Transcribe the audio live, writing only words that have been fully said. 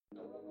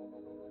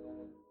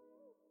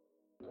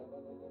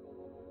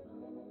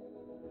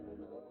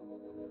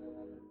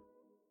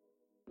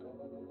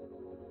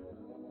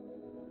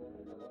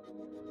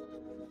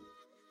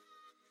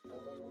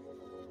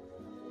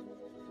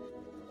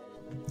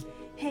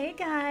Hey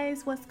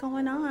guys, what's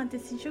going on?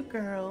 This is your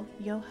girl,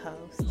 your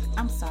host.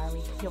 I'm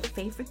sorry, your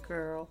favorite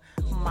girl,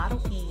 Model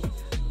E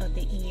of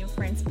the E and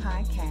Friends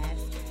podcast.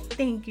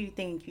 Thank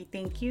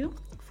you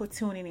for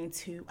tuning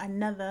into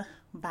another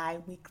bi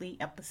weekly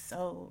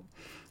episode.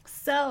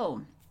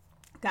 So,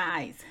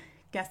 guys,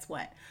 guess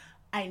what?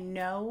 I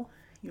know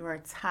you are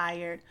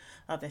tired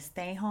of the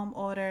stay home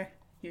order,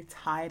 you're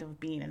tired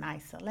of being in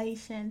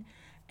isolation,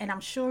 and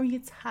I'm sure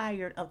you're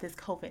tired of this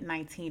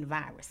COVID-19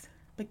 virus.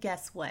 But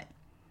guess what?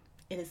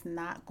 It is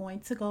not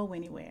going to go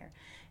anywhere,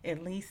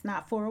 at least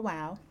not for a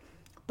while.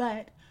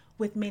 But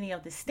with many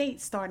of the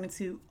states starting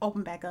to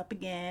open back up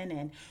again,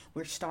 and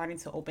we're starting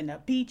to open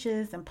up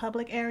beaches and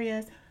public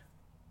areas,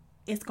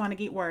 it's going to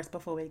get worse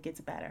before it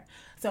gets better.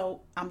 So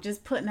I'm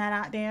just putting that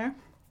out there,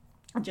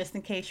 just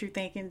in case you're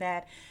thinking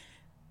that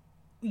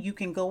you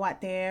can go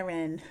out there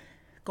and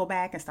go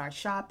back and start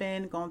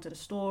shopping, going to the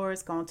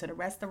stores, going to the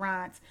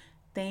restaurants.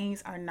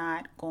 Things are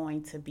not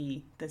going to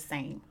be the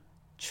same.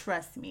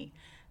 Trust me.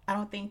 I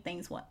don't think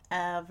things will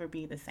ever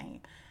be the same.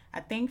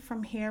 I think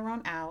from here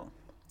on out,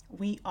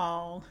 we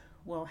all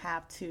will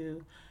have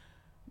to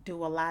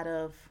do a lot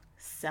of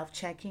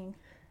self-checking,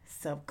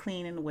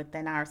 self-cleaning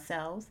within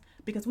ourselves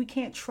because we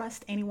can't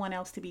trust anyone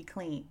else to be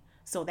clean.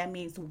 So that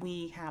means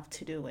we have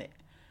to do it.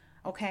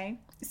 Okay?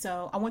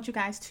 So I want you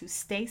guys to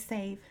stay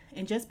safe.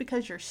 And just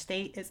because your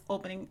state is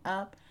opening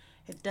up,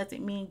 it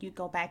doesn't mean you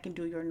go back and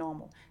do your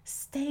normal.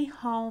 Stay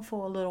home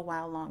for a little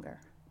while longer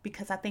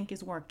because I think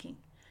it's working.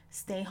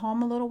 Stay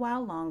home a little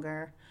while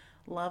longer,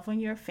 love on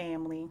your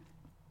family,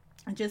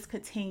 and just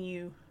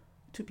continue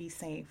to be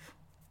safe.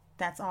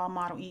 That's all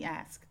Model E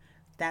asks.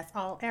 That's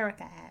all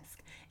Erica asks.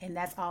 And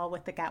that's all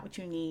with the Got What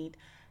You Need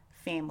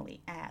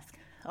family ask.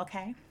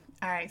 Okay?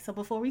 All right, so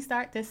before we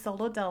start this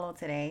solo dolo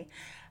today,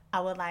 I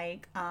would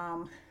like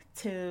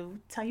to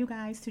tell you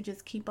guys to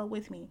just keep up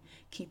with me.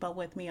 Keep up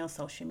with me on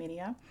social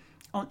media,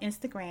 on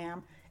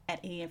Instagram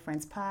at E and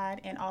Friends Pod,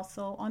 and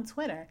also on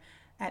Twitter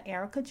at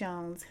Erica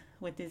Jones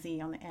with the Z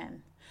on the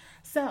end.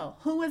 So,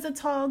 who is a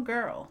tall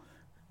girl?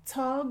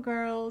 Tall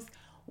girls,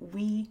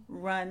 we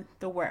run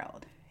the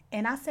world.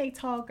 And I say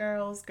tall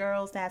girls,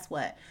 that's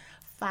what?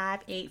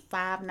 5'8",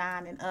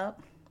 5'9", and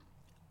up.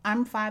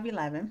 I'm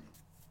 5'11".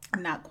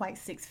 I'm not quite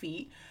 6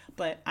 feet,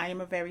 but I am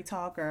a very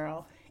tall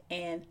girl.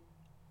 And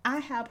I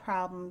have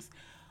problems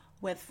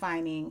with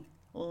finding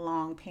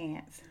long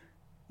pants.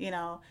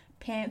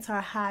 Pants are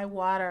high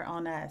water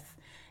on us.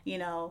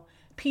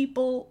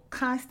 People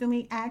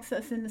constantly ask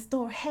us in the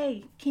store,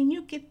 hey, can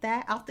you get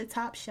that off the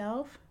top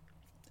shelf?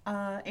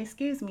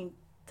 Excuse me,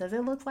 does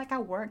it look like I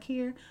work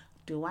here?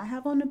 Do I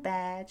have on a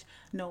badge?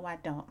 No, I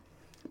don't.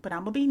 But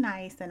I'm going to be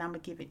nice and I'm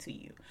going to give it to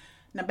you.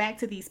 Now back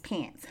to these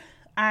pants.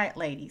 All right,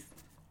 ladies.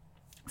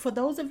 For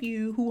those of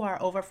you who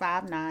are over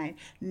 5'9",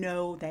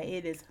 know that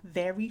it is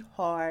very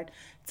hard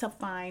to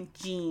find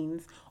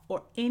jeans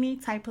or any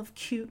type of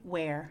cute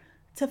wear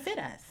to fit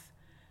us.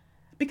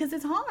 Because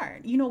it's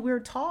hard. We're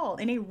tall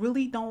and they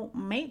really don't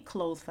make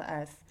clothes for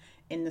us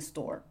in the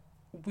store.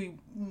 We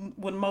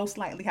would most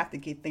likely have to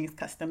get things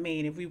custom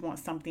made if we want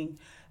something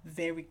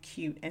very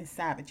cute and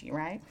savagey,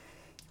 right?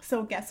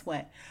 So guess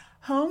what?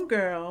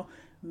 Homegirl,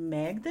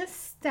 Meg the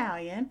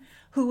Stallion,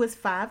 who is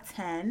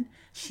 5'10",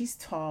 she's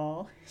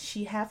tall,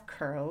 she have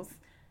curls,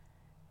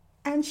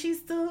 and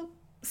she's the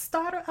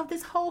starter of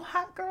this whole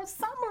hot girl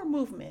summer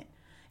movement.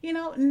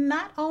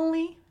 Not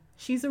only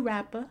she's a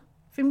rapper,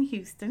 from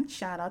Houston.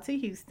 Shout out to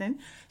Houston.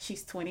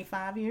 She's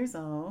 25 years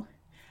old.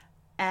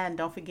 And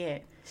don't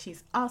forget,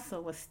 she's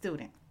also a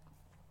student.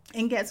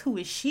 And guess who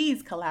is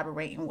she's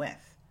collaborating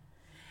with?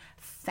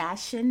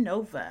 Fashion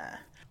Nova.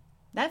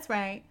 That's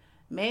right.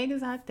 Meg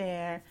is out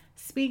there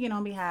speaking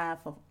on behalf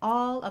of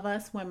all of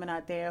us women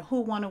out there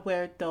who want to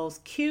wear those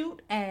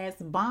cute ass,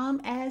 bomb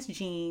ass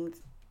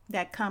jeans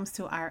that comes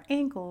to our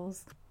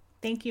ankles.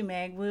 Thank you,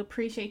 Meg. We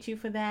appreciate you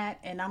for that.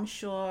 And I'm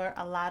sure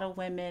a lot of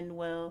women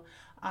will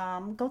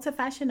go to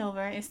Fashion Nova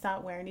and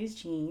start wearing these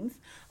jeans.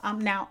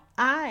 Now,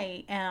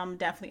 I am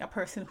definitely a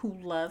person who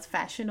loves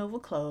Fashion Nova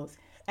clothes.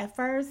 At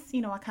first,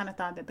 I kind of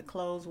thought that the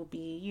clothes would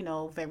be,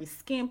 very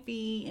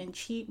skimpy and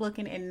cheap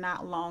looking and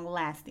not long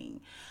lasting.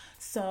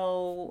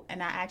 So,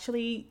 and I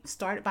actually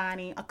started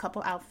buying a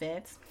couple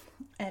outfits.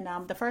 And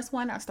the first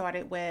one I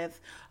started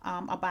with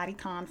a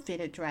bodycon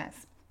fitted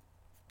dress.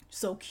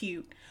 So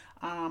cute.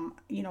 I'm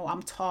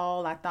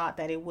tall. I thought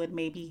that it would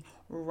maybe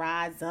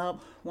rise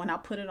up when I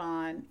put it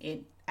on.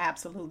 It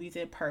absolutely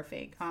did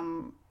perfect.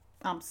 I'm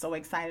so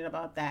excited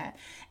about that.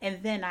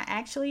 And then I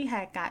actually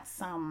had got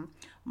some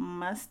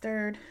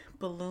mustard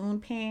balloon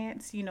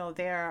pants.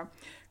 They're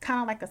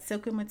kind of like a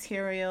silky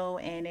material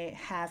and it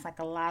has like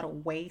a lot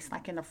of waist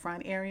like in the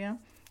front area,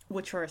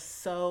 which are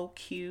so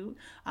cute.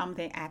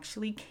 They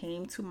actually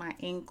came to my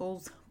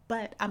ankles,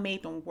 but I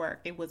made them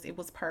work. It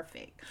was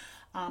perfect.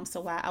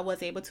 So I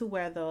was able to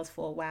wear those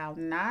for a while,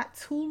 not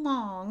too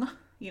long,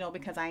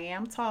 because I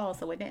am tall,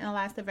 so it didn't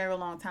last a very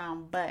long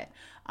time. But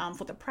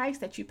for the price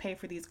that you pay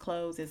for these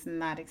clothes, it's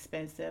not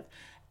expensive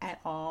at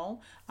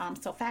all.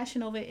 So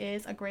Fashion Nova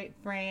is a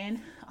great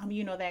brand.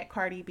 You know that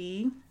Cardi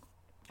B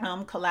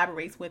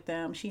collaborates with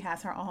them. She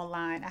has her own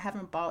line. I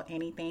haven't bought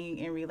anything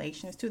in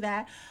relations to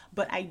that,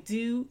 but I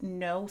do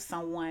know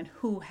someone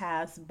who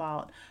has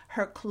bought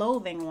her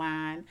clothing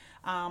line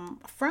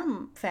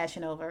from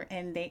Fashion Over,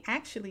 and they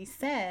actually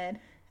said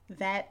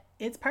that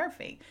it's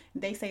perfect.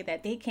 They say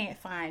that they can't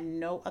find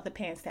no other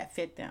pants that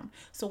fit them.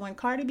 So when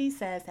Cardi B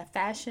says that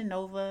Fashion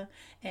Nova,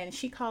 and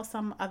she calls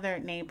some other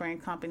name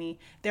brand company,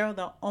 they're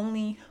the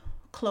only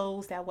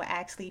clothes that will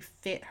actually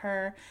fit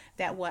her,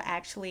 that will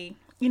actually,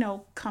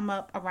 come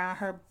up around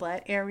her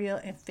butt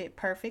area and fit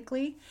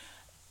perfectly.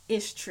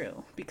 It's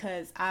true,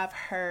 because I've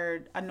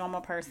heard a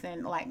normal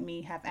person like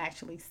me have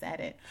actually said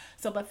it.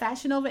 So, but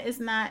Fashion Nova is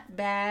not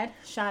bad.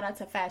 Shout out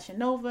to Fashion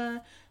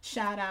Nova.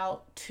 Shout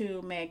out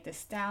to Meg Thee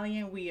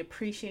Stallion. We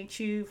appreciate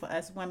you for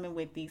us women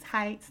with these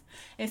heights.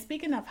 And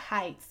speaking of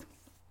heights,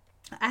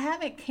 I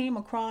haven't came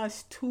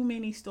across too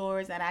many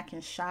stores that I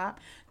can shop,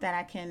 that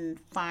I can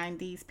find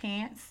these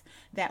pants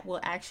that will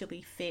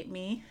actually fit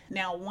me.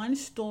 Now, one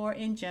store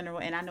in general,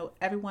 and I know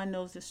everyone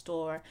knows the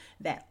store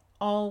that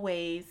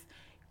always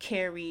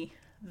carry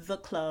the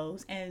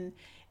clothes, and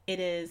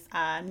it is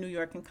New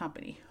York and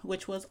Company,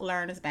 which was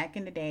Learners back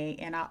in the day,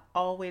 and I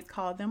always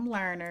call them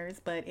Learners,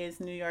 but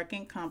it's New York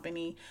and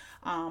Company.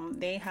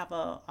 They have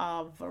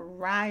a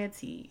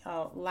variety,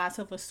 lots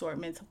of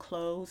assortments of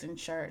clothes and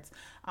shirts,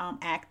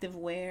 active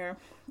wear.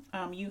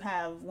 You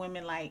have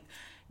women like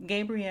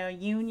Gabrielle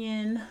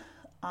Union.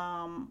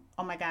 Oh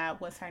my God,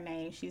 what's her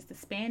name? She's the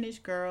Spanish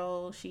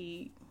girl.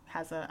 She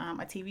has a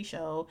TV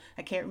show.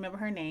 I can't remember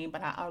her name,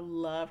 but I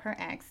love her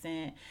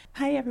accent.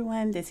 Hi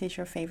everyone, this is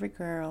your favorite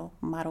girl,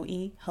 Model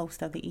E,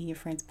 host of the E and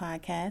Friends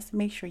podcast.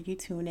 Make sure you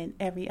tune in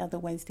every other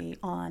Wednesday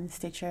on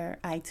Stitcher,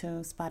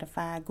 iTunes,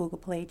 Spotify, Google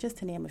Play, just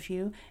to name a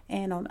few,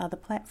 and on other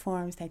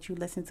platforms that you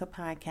listen to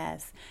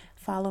podcasts.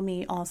 Follow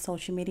me on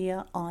social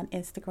media on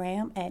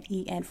Instagram at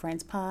E and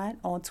Friends Pod,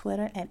 on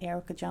Twitter at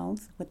Erica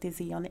Jones with the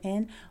Z on the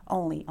end,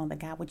 only on the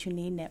Got What You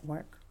Need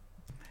network.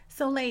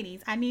 So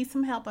ladies, I need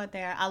some help out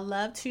there. I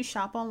love to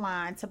shop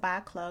online to buy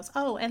clothes.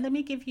 Oh, and let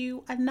me give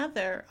you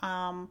another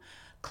online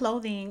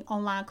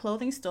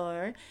clothing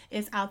store.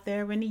 It's out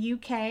there in the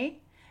UK,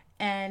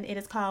 and it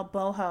is called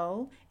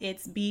Boho.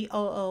 It's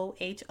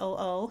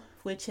Boohoo,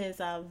 which is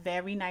a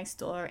very nice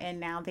store, and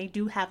now they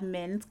do have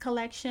men's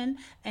collection.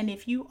 And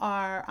if you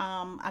are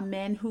a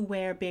man who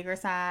wear bigger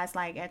size,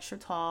 like extra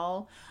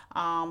tall,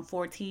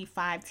 4T,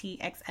 5T,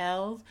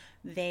 XLs,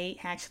 they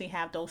actually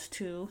have those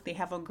too. They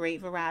have a great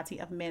variety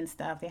of men's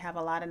stuff. They have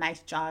a lot of nice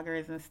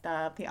joggers and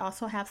stuff. They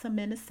also have some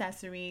men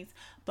accessories,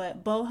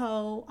 but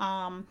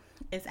Boho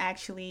is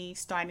actually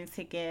starting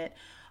to get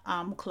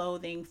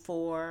clothing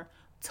for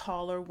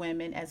taller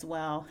women as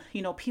well.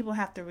 People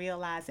have to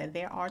realize that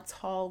there are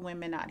tall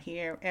women out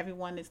here.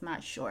 Everyone is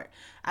not short.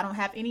 I don't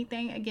have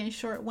anything against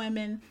short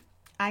women.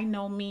 I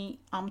know me,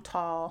 I'm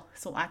tall,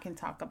 so I can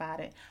talk about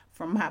it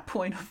from my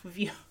point of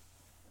view.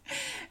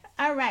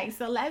 All right,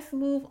 so let's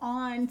move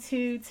on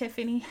to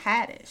Tiffany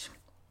Haddish.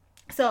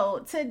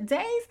 So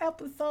today's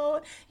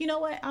episode, you know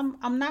what?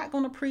 I'm not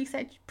gonna preach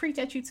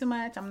at you too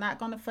much. I'm not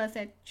gonna fuss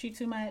at you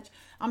too much.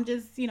 I'm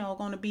just,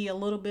 gonna be a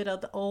little bit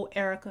of the old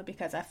Erica,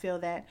 because I feel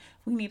that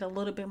we need a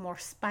little bit more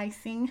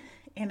spicing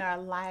in our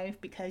life,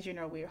 because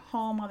we're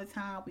home all the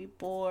time, we're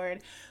bored,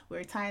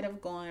 we're tired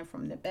of going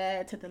from the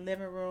bed to the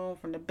living room,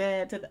 from the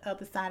bed to the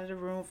other side of the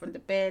room, from the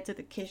bed to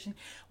the kitchen,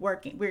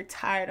 working. We're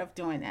tired of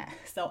doing that.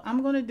 So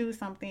I'm gonna do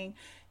something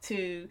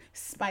to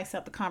spice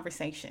up the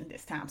conversation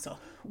this time. So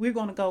we're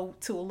gonna go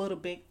to a little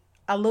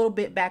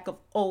bit back of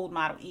old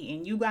Model E,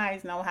 and you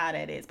guys know how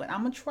that is, but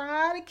I'm gonna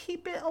try to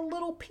keep it a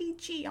little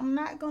peachy. I'm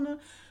not gonna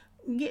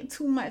get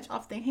too much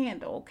off the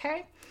handle,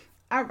 okay?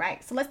 All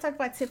right, so let's talk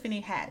about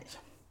Tiffany Haddish.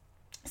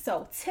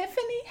 So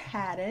Tiffany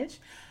Haddish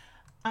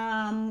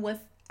was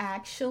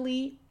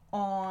actually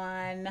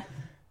on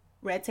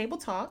Red Table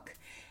Talk,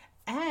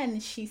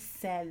 and she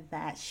said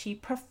that she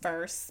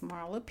prefers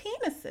smaller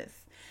penises.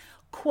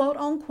 Quote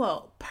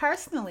unquote,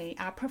 personally,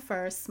 I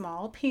prefer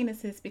small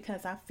penises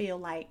because I feel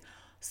like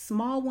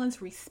small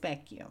ones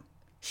respect you.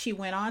 She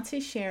went on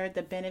to share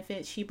the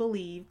benefit she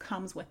believed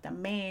comes with a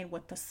man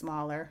with a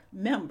smaller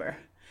member.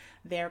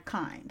 They're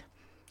kind.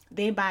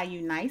 They buy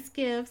you nice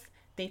gifts.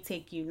 They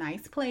take you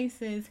nice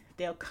places.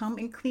 They'll come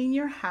and clean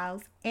your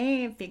house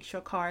and fix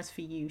your cars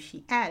for you,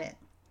 she added.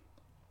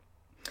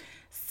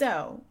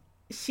 So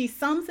she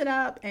sums it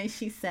up and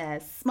she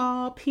says,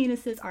 small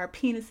penises are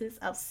penises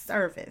of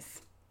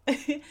service.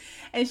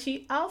 And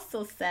she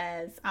also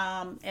says,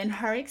 in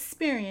her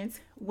experience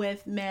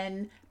with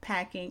men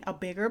packing a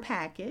bigger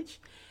package,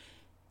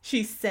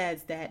 she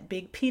says that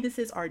big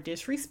penises are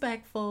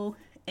disrespectful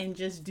and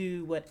just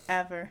do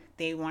whatever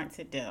they want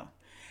to do.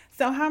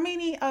 So how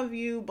many of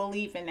you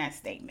believe in that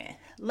statement?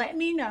 Let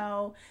me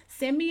know.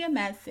 Send me a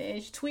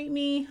message. Tweet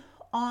me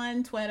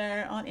on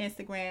Twitter, on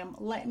Instagram.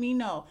 Let me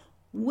know.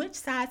 Which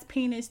size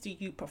penis do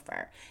you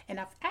prefer? And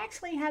I've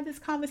actually had this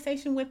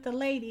conversation with the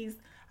ladies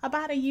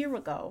about a year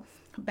ago,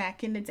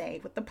 back in the day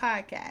with the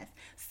podcast.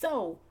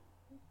 So,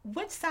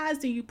 which size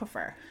do you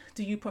prefer?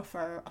 Do you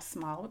prefer a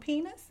smaller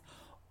penis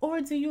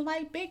or do you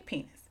like big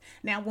penis?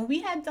 Now, when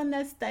we had done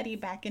that study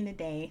back in the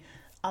day,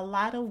 a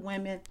lot of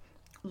women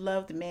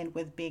loved men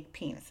with big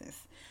penises.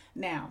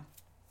 Now,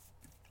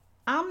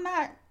 I'm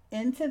not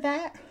into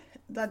that.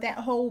 That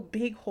whole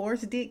big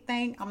horse dick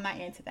thing, I'm not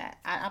into that.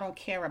 I don't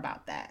care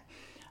about that.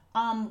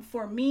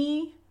 For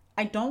me,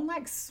 I don't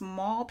like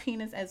small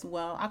penis as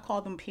well. I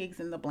call them pigs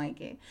in the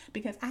blanket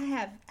because I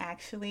have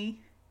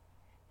actually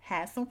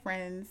had some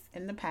friends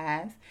in the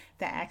past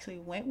that actually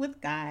went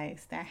with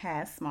guys that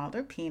had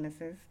smaller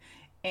penises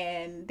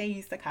and they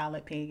used to call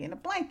it pig in a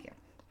blanket.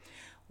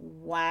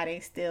 Why they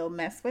still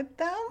mess with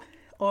them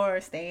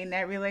or stay in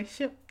that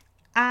relationship,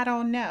 I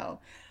don't know.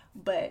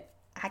 But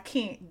I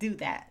can't do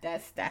that.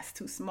 That's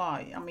too small.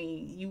 I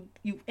mean,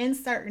 you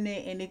inserting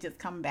it and it just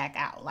come back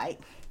out.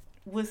 Like,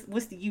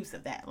 what's the use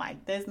of that?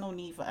 Like, there's no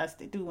need for us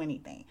to do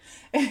anything.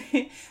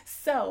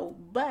 So,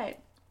 but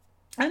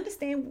I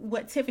understand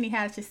what Tiffany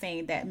has just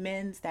saying, that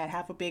men's that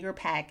have a bigger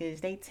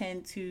package, they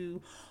tend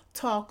to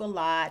talk a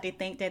lot. They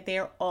think that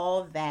they're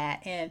all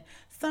that. And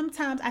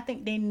sometimes I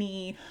think they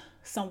need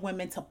some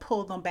women to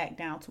pull them back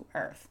down to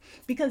earth.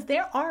 Because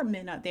there are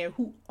men out there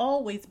who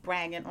always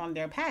bragging on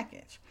their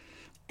package.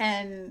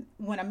 And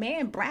when a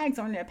man brags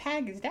on their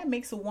package, that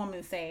makes a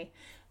woman say,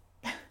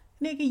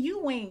 nigga,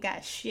 you ain't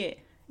got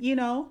shit, you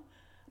know?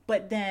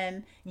 But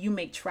then you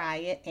may try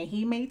it and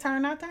he may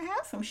turn out to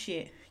have some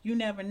shit. You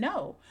never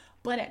know.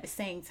 But at the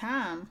same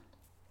time,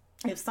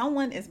 if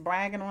someone is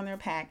bragging on their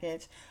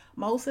package,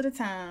 most of the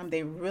time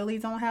they really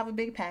don't have a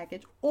big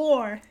package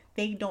or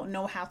they don't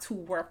know how to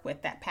work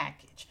with that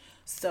package.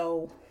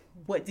 So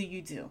what do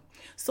you do?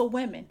 So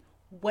women,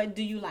 what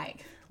do you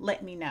like?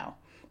 Let me know,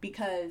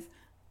 because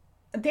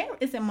there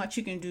isn't much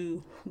you can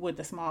do with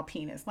a small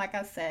penis. Like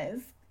I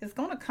said, it's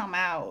going to come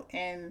out,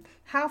 and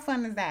how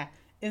fun is that?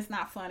 It's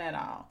not fun at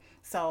all.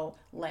 So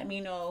let me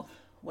know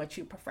what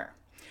you prefer.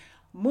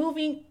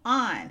 Moving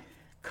on.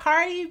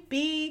 Cardi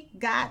B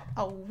got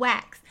a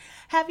wax.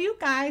 Have you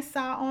guys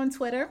saw on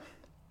Twitter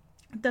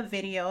the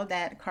video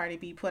that Cardi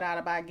B put out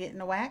about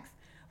getting a wax?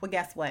 Well,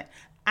 guess what?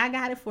 I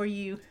got it for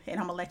you, and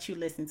I'm going to let you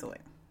listen to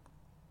it.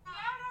 Wait.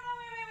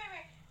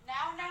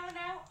 Now,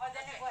 or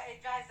then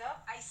it dries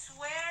up. I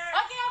swear.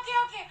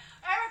 Okay.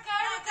 Erica.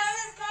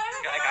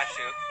 I got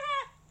you.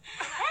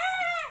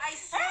 I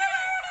swear.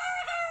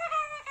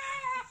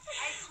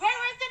 Wait,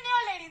 where's the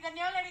nail lady? The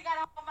nail lady got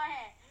hold my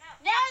hand.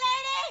 No. Nail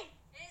lady!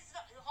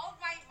 Hold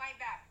my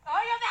back. Oh,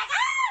 your back.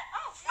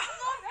 Oh,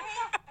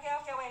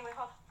 okay, wait,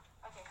 hold.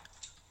 Okay.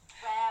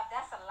 Well,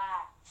 that's a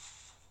lot.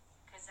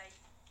 Because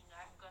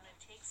I'm going to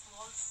take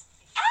small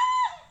space.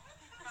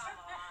 Come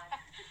on.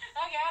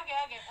 Okay.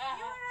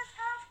 You're a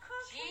tough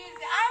cookie. Jeez,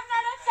 I'm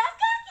not a tough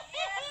cookie.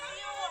 Yes,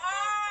 you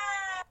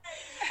are.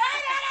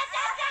 I'm not a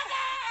tough cookie.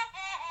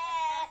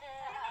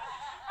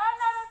 I'm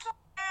not a tough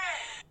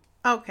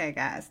Okay,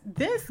 guys,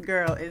 this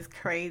girl is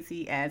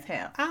crazy as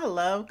hell. I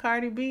love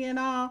Cardi B and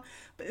all,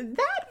 but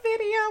that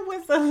video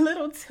was a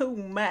little too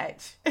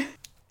much.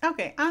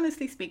 Okay,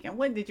 honestly speaking,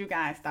 what did you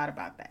guys thought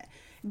about that?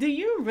 Do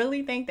you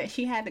really think that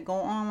she had to go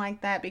on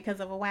like that because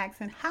of a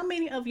waxing? How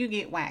many of you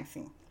get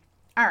waxing?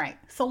 All right,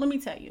 so let me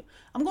tell you.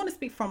 I'm going to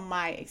speak from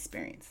my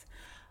experience.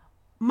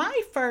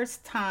 My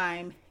first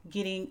time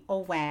getting a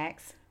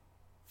wax,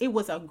 it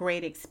was a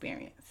great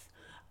experience.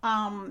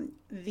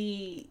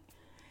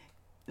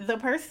 The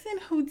person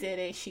who did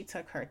it, she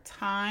took her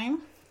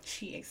time.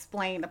 She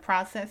explained the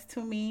process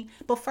to me.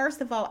 But first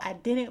of all, I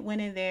didn't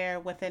went in there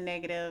with a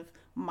negative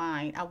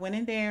mind. I went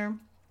in there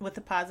with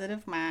a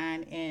positive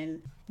mind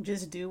and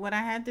just do what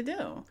I had to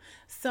do.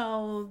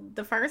 So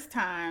the first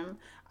time,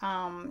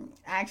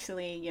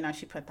 actually,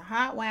 she put the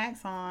hot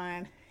wax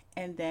on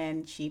and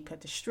then she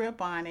put the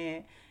strip on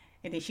it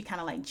and then she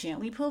kind of like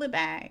gently pulled it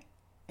back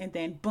and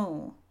then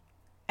boom.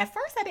 At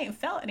first I didn't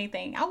feel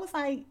anything. I was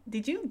like,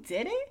 did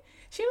it?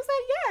 She was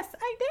like, yes,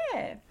 I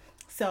did.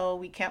 So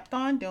we kept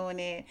on doing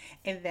it.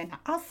 And then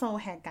I also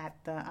had got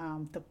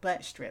the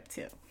butt strip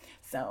too.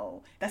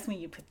 So that's when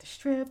you put the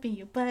strip in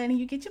your butt and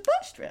you get your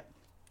butt strip.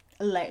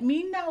 Let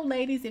me know,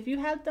 ladies, if you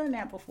have done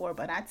that before.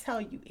 But I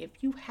tell you,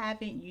 if you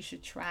haven't, you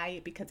should try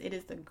it because it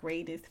is the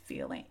greatest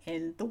feeling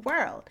in the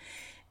world.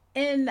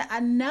 And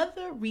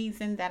another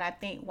reason that I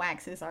think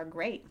waxes are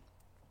great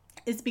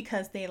is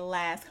because they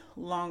last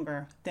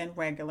longer than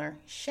regular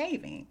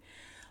shaving.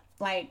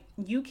 Like,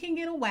 you can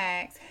get a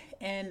wax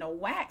and the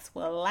wax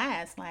will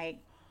last like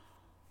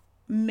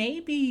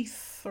maybe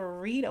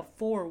 3 to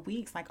 4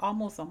 weeks, like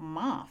almost a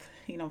month,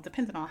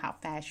 depending on how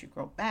fast you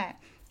grow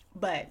back.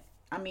 But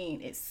I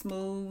mean, it's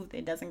smooth.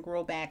 It doesn't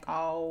grow back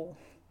all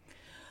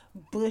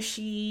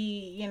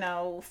bushy,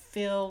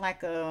 feel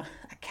like a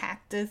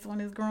cactus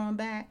when it's growing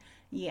back.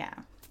 Yeah.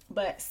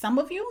 But some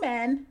of you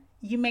men,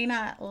 you may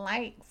not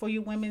like for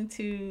you women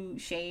to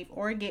shave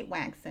or get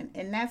waxing,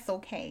 and that's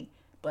okay.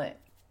 But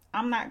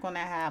I'm not going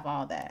to have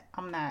all that.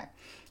 I'm not.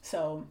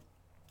 So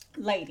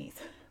Ladies,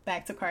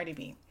 back to Cardi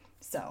B.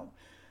 So,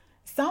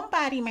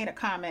 somebody made a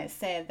comment,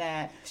 said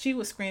that she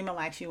was screaming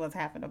like she was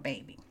having a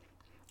baby.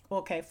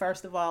 Okay,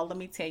 first of all, let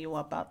me tell you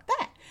about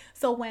that.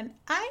 So, when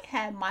I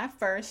had my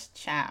first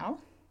child,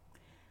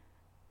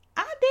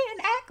 I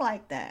didn't act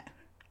like that.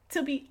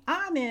 To be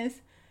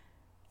honest,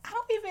 I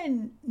don't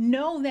even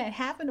know that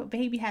having a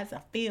baby has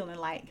a feeling.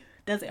 Like,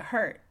 does it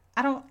hurt?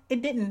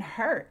 It didn't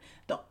hurt.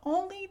 The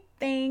only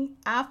thing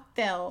I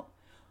felt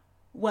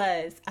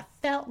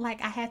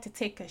like I had to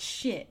take a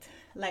shit.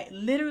 Like,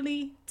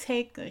 literally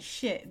take a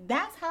shit.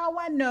 That's how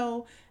I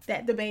know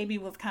that the baby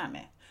was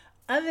coming.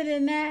 Other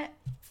than that,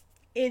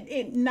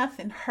 it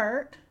nothing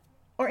hurt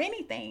or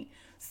anything.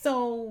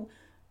 So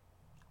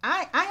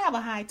I have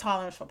a high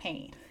tolerance for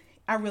pain.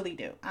 I really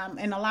do.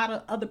 And a lot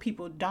of other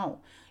people don't.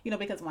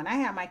 Because when I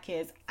had my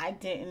kids, I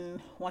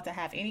didn't want to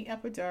have any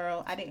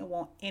epidural. I didn't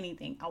want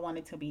anything. I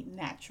wanted to be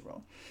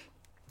natural.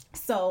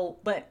 So,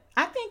 but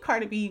I think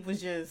Cardi B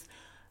was just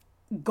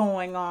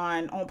going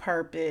on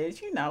purpose.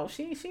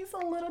 She's a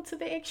little to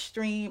the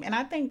extreme, and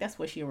I think that's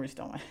what she was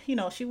doing.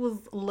 She was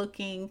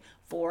looking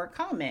for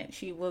comment.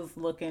 She was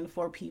looking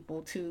for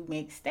people to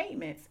make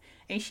statements,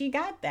 and she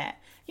got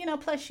that.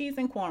 Plus she's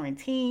in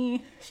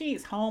quarantine.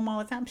 She's home all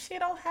the time. She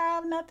don't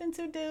have nothing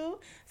to do,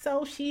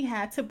 so she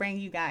had to bring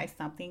you guys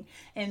something,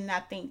 and I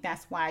think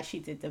that's why she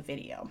did the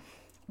video.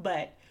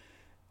 But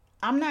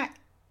I'm not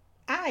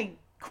I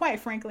quite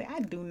frankly, I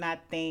do not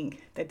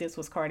think that this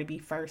was Cardi B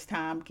first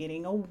time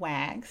getting a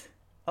wax.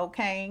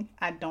 Okay,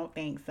 I don't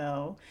think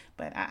so.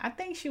 But I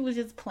think she was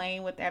just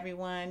playing with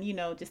everyone,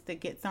 just to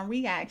get some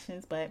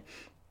reactions. But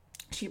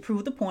she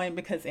proved the point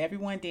because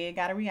everyone did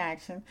got a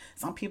reaction.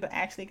 Some people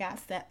actually got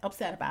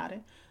upset about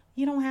it.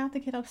 You don't have to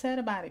get upset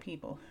about it,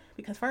 people.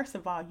 Because first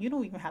of all, you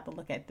don't even have to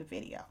look at the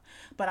video.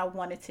 But I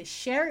wanted to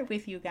share it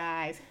with you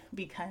guys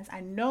because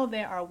I know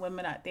there are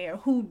women out there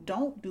who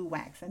don't do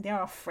waxing.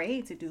 They're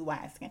afraid to do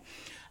waxing.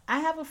 I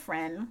have a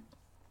friend,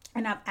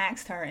 and I've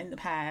asked her in the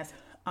past,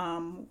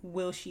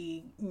 will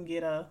she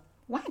get a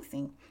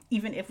waxing,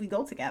 even if we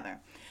go together?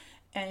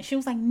 And she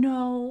was like,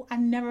 no, I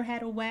never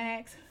had a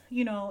wax,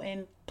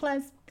 and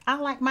plus I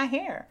like my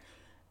hair.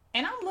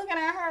 And I'm looking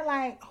at her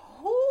like,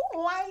 who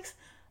likes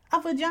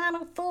a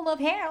vagina full of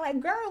hair? Like,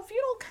 girl, if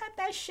you don't cut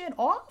that shit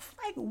off,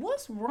 like,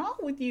 what's wrong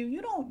with you?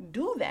 You don't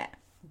do that.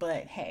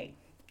 But hey,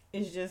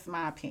 it's just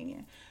my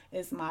opinion.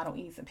 It's Model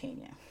E's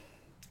opinion.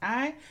 All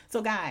right.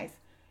 So guys,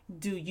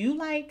 do you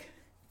like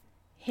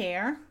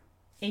hair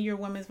in your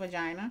woman's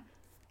vagina?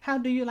 How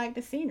do you like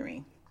the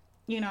scenery?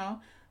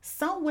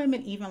 Some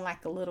women even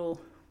like a little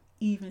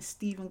even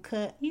Steven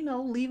cut,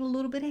 leave a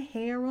little bit of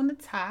hair on the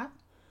top.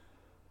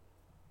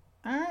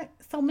 All right.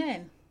 So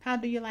men, how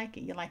do you like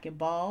it? You like it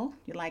bald?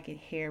 You like it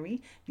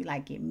hairy? You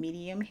like it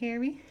medium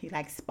hairy? You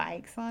like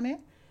spikes on it?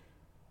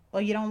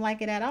 Or you don't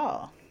like it at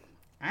all?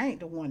 I ain't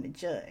the one to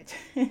judge.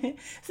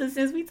 So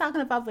since we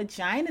talking about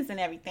vaginas and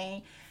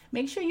everything,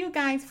 make sure you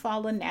guys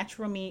follow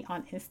Natural Me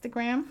on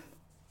Instagram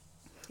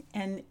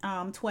and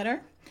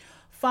Twitter.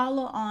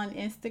 Follow on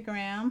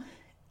Instagram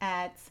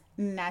at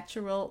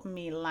Natural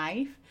Me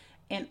Life,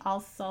 and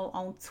also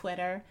on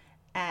Twitter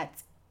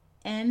at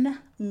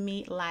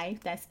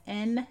NMeetLife. That's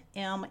NMeelife.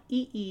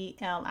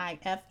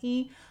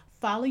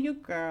 Follow your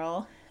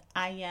girl.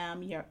 I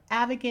am your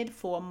advocate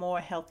for a more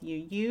healthier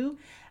you.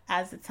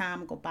 As the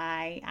time go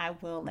by, I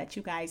will let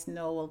you guys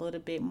know a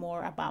little bit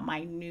more about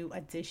my new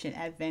addition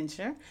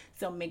adventure.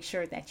 So make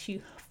sure that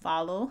you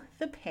follow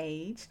the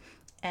page.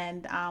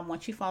 And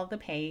once you follow the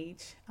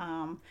page,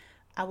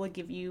 I will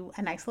give you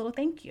a nice little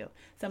thank you.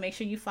 So make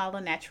sure you follow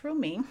Natural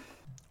Me.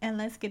 And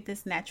let's get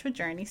this natural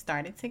journey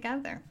started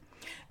together.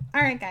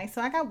 All right, guys,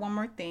 so I got one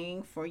more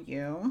thing for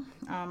you.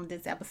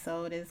 This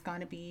episode is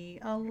going to be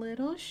a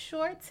little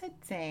short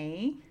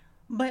today,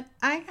 but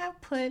I have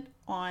put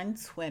on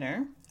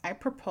Twitter, I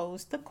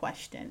proposed the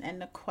question,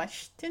 and the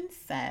question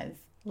says,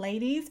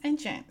 ladies and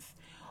gents,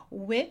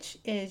 which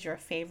is your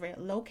favorite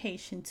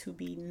location to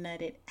be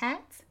nutted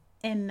at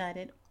and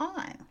nutted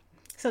on?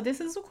 So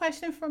this is a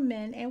question for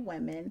men and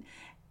women,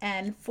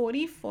 and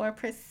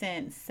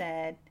 44%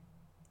 said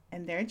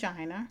in their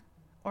vagina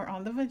or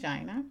on the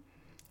vagina.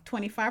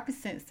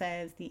 25%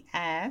 says the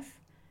ass,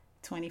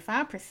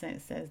 25%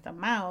 says the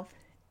mouth,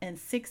 and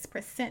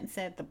 6%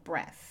 said the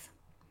breast.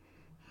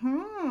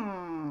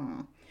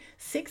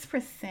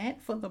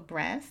 6% for the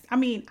breast. I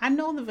mean, I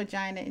know the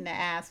vagina and the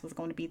ass was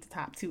going to be the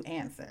top two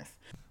answers,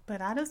 but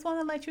I just want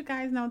to let you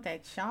guys know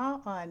that y'all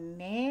are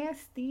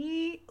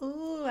nasty.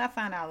 Ooh, I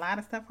found out a lot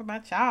of stuff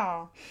about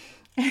y'all.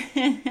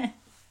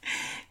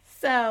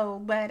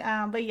 So,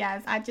 but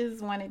yes, I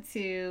just wanted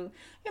to,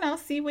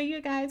 see where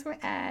you guys were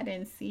at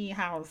and see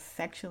how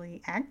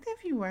sexually active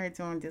you were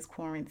during this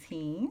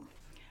quarantine.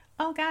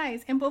 Oh,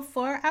 guys, and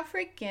before I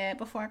forget,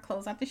 before I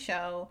close out the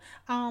show,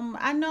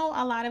 I know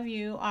a lot of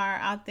you are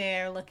out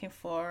there looking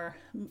for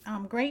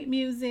great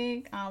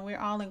music. We're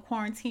all in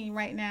quarantine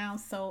right now,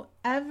 so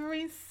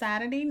every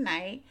Saturday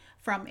night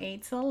from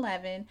 8 to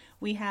 11,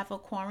 we have a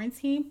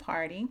quarantine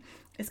party.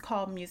 It's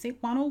called Music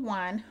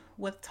 101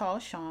 with Tall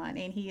Sean,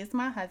 and he is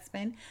my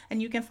husband.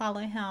 And you can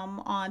follow him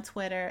on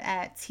Twitter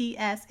at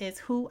TS is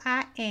who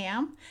I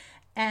am.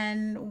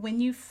 And when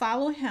you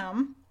follow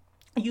him,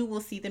 you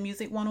will see the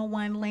Music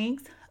 101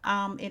 links.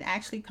 It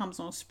actually comes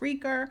on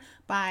Spreaker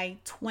by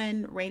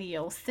Twin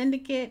Radio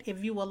Syndicate.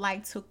 If you would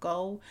like to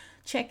go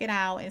check it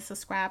out and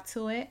subscribe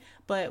to it.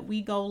 But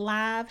we go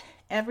live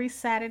every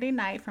Saturday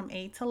night from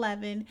 8 to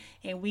 11,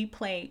 and we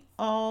play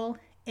all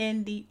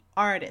indie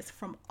artists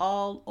from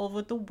all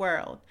over the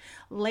world.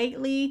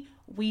 Lately,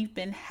 we've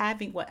been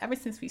having, well, ever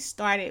since we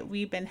started,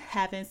 we've been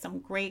having some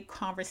great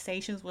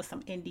conversations with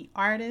some indie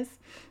artists.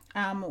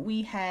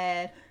 We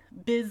had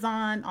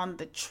Bizon on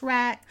the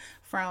track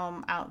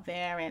from out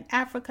there in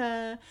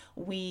Africa.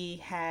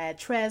 We had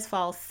Trez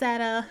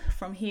Falsetta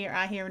from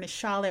out here in the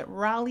Charlotte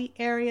Raleigh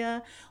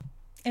area.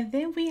 And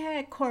then we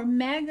had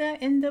Cormega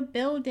in the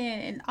building,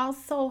 and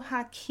also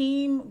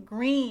Hakeem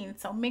Green.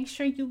 So make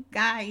sure you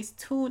guys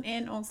tune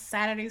in on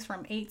Saturdays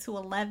from 8 to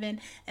 11,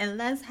 and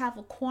let's have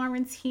a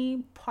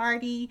quarantine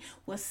party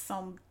with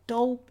some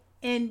dope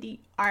indie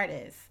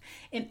artists.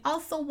 And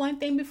also, one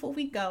thing before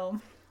we go,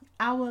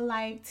 I would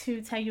like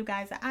to tell you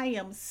guys that I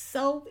am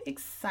so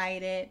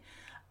excited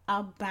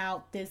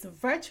about this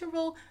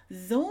virtual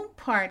Zoom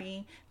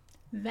party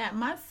that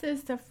my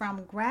sister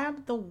from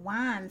Grab the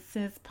Wine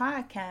Sis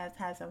podcast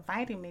has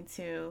invited me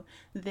to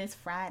this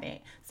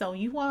Friday. So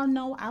you all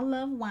know I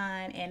love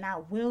wine, and I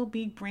will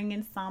be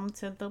bringing some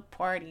to the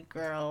party,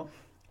 girl.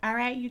 All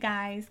right, you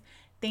guys.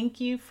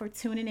 Thank you for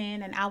tuning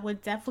in, and I will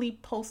definitely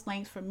post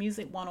links for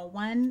Music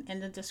 101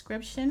 in the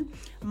description.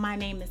 My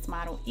name is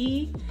Model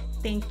E.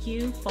 Thank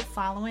you for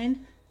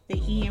following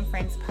the E and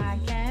Friends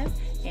podcast,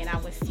 and I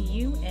will see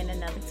you in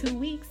another 2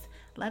 weeks.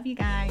 Love you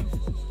guys.